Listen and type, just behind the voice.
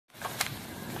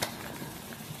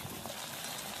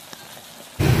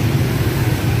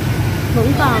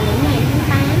vẫn còn những ngày tháng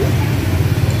 8.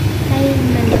 Đây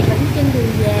mình vẫn trên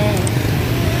đường về.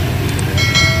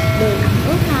 Đường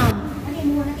ướt không?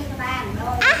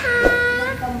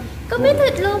 Có miếng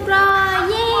thịt luộc rồi,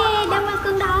 yeah, đang qua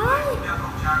cơn đói.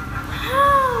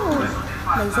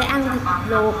 Mình sẽ ăn thịt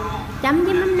luộc chấm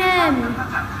với mắm nêm.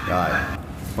 Rồi,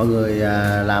 mọi người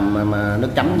làm nước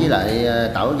chấm với lại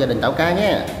gia đình Taoka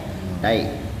nhé. Đây.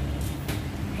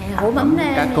 Ủa mắm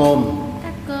nêm. Cá cơm.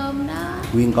 Cá cơm đó.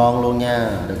 Nguyên con luôn nha,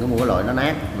 đừng có mua cái loại nó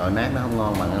nát, loại nát nó không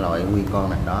ngon bằng cái loại nguyên con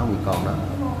này, đó nguyên con đó.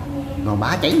 Ngon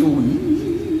bá cháy luôn.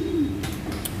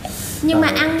 Nhưng mà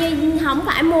ăn như không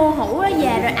phải mua hũ đó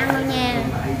về rồi ăn đâu nha,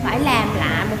 phải làm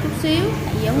lại một chút xíu,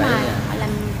 tại vì ở ngoài họ làm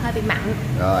hơi bị mặn.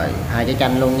 Rồi 2 trái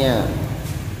chanh luôn nha,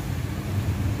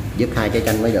 dứt 2 trái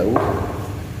chanh mới đủ.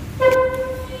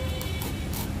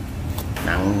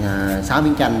 Nặng 6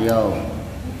 miếng chanh vô.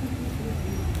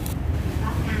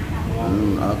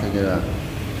 Ớt thấy chưa,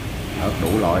 ớt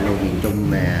đủ loại luôn, miền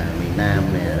Trung nè, miền Nam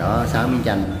nè, đó 6 miếng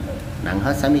chanh, nặng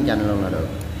hết 6 miếng chanh luôn là được.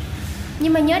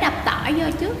 Nhưng mà nhớ đập tỏi vô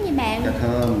trước nha bạn. Cho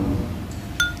thơm.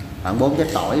 Khoảng 4 trái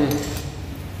tỏi đi.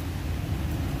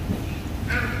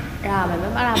 Rồi mình mới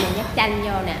bắt đầu mình nhắc chanh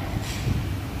vô nè.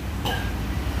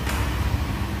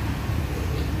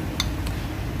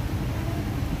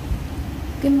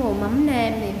 Cái mùi mắm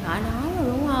nêm thì khỏi nói rồi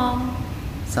đúng không?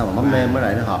 Sao mà mắm nêm với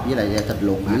lại nó hợp với lại thịt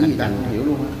luộc dữ gì ta, không hiểu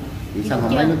luôn á. Vì sao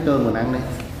không lấy nước tương mình ăn đi.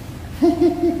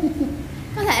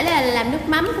 Có thể là làm nước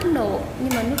mắm cũng được,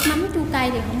 nhưng mà nước mắm chua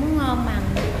cay thì không có ngon bằng.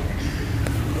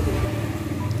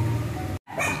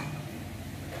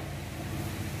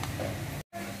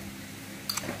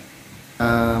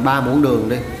 3 muỗng đường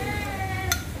đi.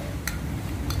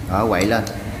 Đó, quậy lên.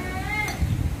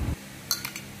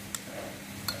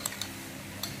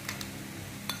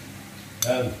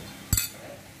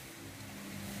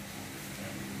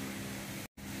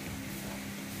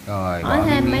 Rồi bỏ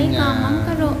thêm mấy con mắm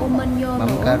cà rô u minh vô. Mắm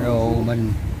cà rô u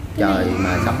minh. Trời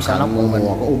mà sắp sẵn mùa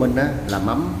của u minh á, làm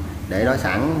mắm để đó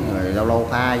sẵn rồi lâu lâu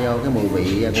pha vô cái mùi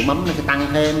vị của mắm nó sẽ tăng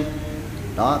thêm.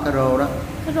 Đó, cà rô đó.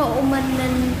 Cà rô u minh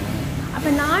nên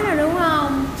phải nói rồi đúng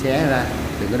không? Xé ra,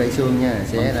 đừng có để xương nha,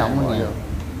 xé ra bỏ vô.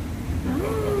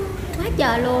 Quá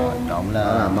trời luôn. Trộn lên.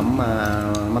 Đó là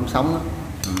mắm sống á.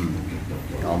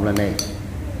 Trộn lên đi.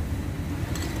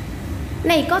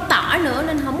 Này có tỏi nữa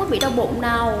nên không có bị đau bụng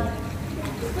đâu.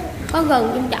 Có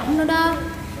gừng trong trọng nữa đó.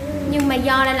 Nhưng mà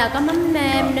do đây là có mắm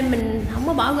nêm nên mình không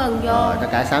có bỏ gừng vô. Rồi, tất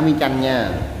cả 6 miếng chanh nha.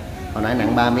 Hồi nãy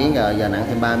nặng 3 miếng rồi, giờ nặng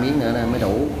thêm 3 miếng nữa mới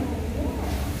đủ.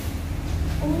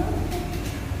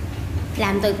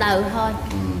 Làm từ từ thôi.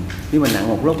 Nếu mình nặng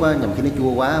một lúc á, nhằm khi nó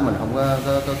chua quá mình không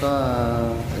có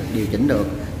điều chỉnh được,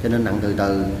 cho nên nặng từ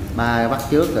từ. Ba bắt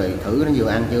trước rồi thử nó vừa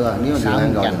ăn chưa, nếu mà vừa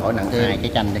ăn rồi thì khỏi nặng thêm 2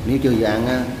 cái chanh đi. Nếu chưa vừa ăn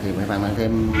á, thì mình phải nặng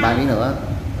thêm 3 miếng nữa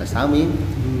là 6 miếng.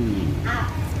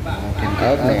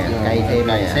 Ớt nè, cay thêm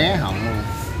này nè, xé họng luôn.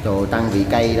 trời tăng vị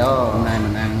cay đó. Hôm nay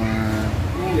mình ăn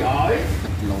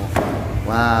thịt luộc.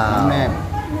 Wow, Mắm nêm.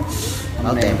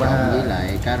 ớt đẹp quá ha. Với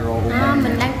lại cà rô u minh.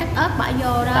 Mình đang cắt ớt bỏ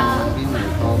vô đó. Tăng cái mùi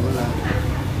thơm nữa lên.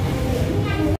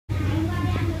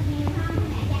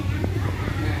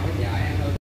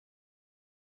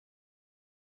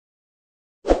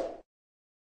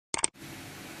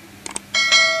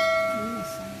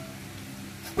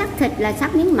 Sắc thịt là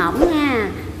sắc miếng mỏng nha,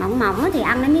 mỏng thì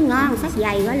ăn nó mới ngon, sắc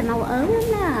dày quá là mau ớn lắm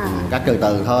đó. Cắt từ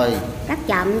từ thôi, Cắt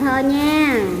chậm thôi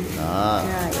nha. đó.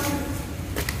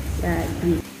 Rồi.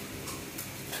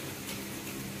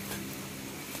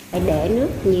 Phải để nước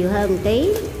nhiều hơn một tí,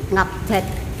 ngập thịt,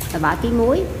 rồi bỏ tí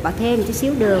muối, bỏ thêm chút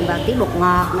xíu đường và tí bột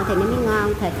ngọt nữa thì nó mới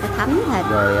ngon, thịt nó thấm thịt.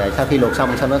 Rồi sau khi luộc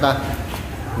xong sao nữa ta?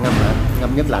 Ngâm hả? Ngâm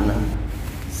nước lạnh hả?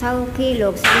 Sau khi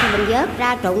luộc xong thì mình vớt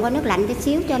ra trộn qua nước lạnh chút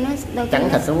xíu cho nó trắng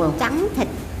thịt đúng không? Trắng thịt.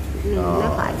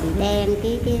 Nó khỏi bị đen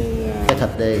cái thịt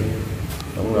đi.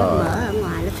 Đúng rồi. Lớp mỡ ở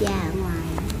ngoài, lớp da ở ngoài.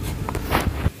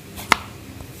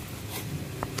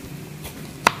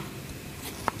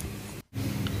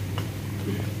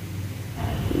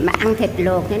 Mà ăn thịt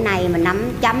luộc thế này mà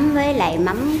chấm với lại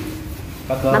mắm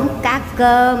cá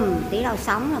cơm, tí rau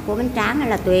sống là của bánh tráng này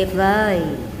là tuyệt vời.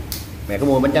 Mẹ có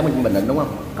mua bánh tráng bên Bình Định đúng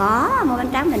không? Có, mua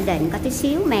bánh tráng Bình Định, có tí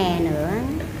xíu mè nữa.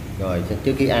 Rồi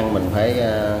trước khi ăn mình phải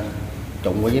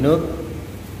trụng với nước.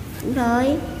 Đúng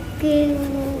rồi.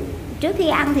 Trước khi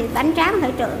ăn thì bánh tráng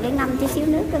phải trộn để ngâm tí xíu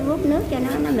nước, cái vuốt nước cho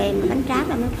nó mềm, bánh tráng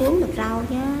là nó cuốn được rau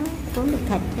chứ, cuốn được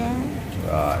thịt chứ.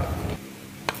 Rồi.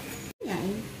 Vậy.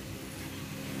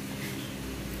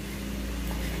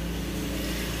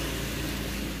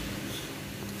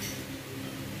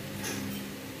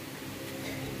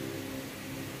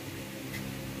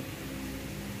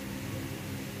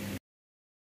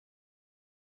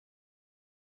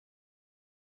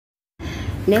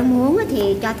 Nếu muốn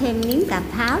thì cho thêm miếng cà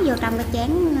pháo vô trong cái chén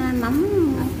mắm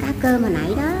cá cơm hồi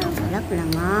nãy đó, rất là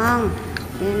ngon.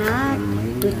 Nó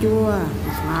chua chua,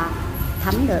 ngọt,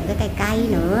 thấm được cái cay cay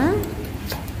nữa.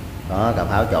 Đó, cà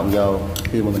pháo trộn vô.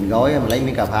 Khi mà mình gói mình lấy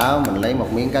miếng cà pháo, mình lấy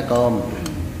một miếng cá cơm.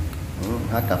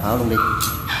 Hết cà pháo luôn đi.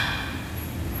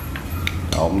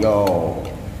 Trộn vô.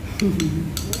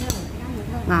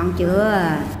 Ngon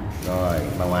chưa? Rồi,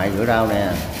 bà ngoại rửa rau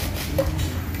nè.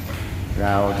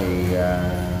 Rau thì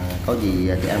có gì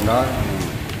thì ăn đó.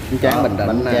 Bánh tráng bình định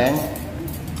bánh nè. tráng.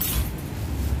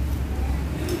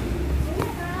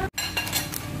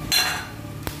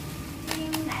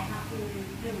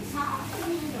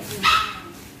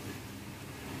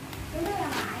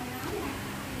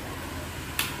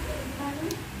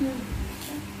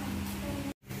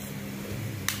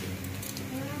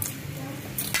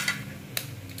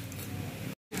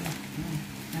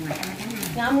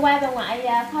 Ngày hôm qua bà ngoại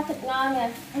kho thịt ngon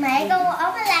nè. Mẹ con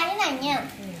ốm nó la cái này nha.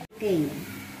 Kỳ.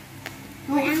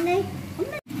 Thôi ăn đi.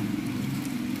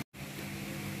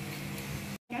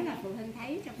 Cái là phụ huynh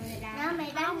thấy trong cái đau. Nó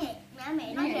mẹ đánh nhị,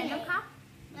 mẹ Nói về nó khóc.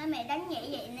 nó mẹ đánh nhị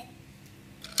vậy nè.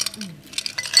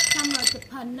 Xong rồi chụp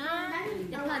hình á,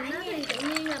 chụp hình á thì tự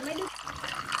nhiên là mấy đứa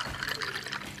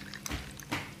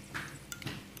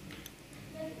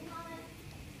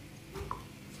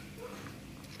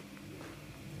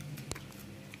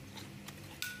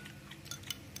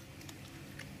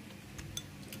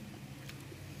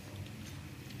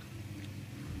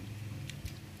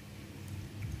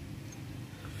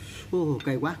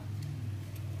Cay quá.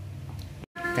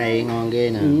 Cay ngon ghê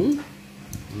nè.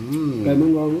 Cay mới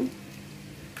ngon lắm.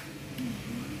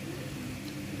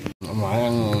 Ông ngoại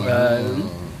ăn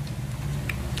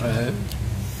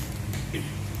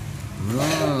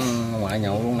ngoại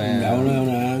nhậu luôn nè. Nhậu luôn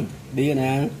nè. Đi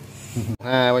nè.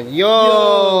 À, vô.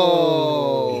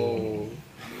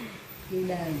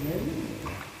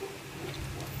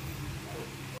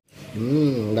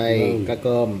 Đây cá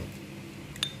cơm.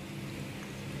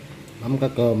 Mắm cá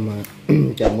cơm mà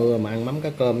trời mưa mà ăn mắm cá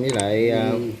cơm với lại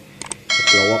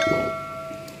thịt luộc.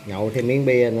 Nhậu thêm miếng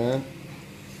bia nữa.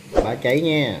 Bả cháy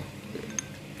nha.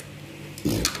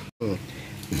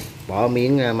 Bỏ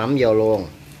miếng mắm vô luôn.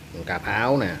 Cà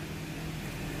pháo nè.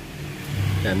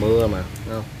 Trời mưa mà,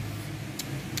 đúng không?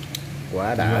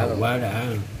 Quá đã luôn. Quá đã.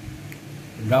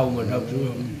 Rau mà rau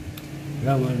xương.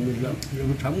 Rau mà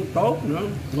sống tốt nữa,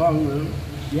 ngon nữa.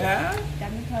 Giá.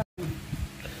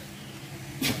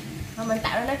 Thôi mình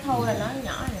tạo ra nó thô là nó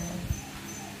nhỏ rồi.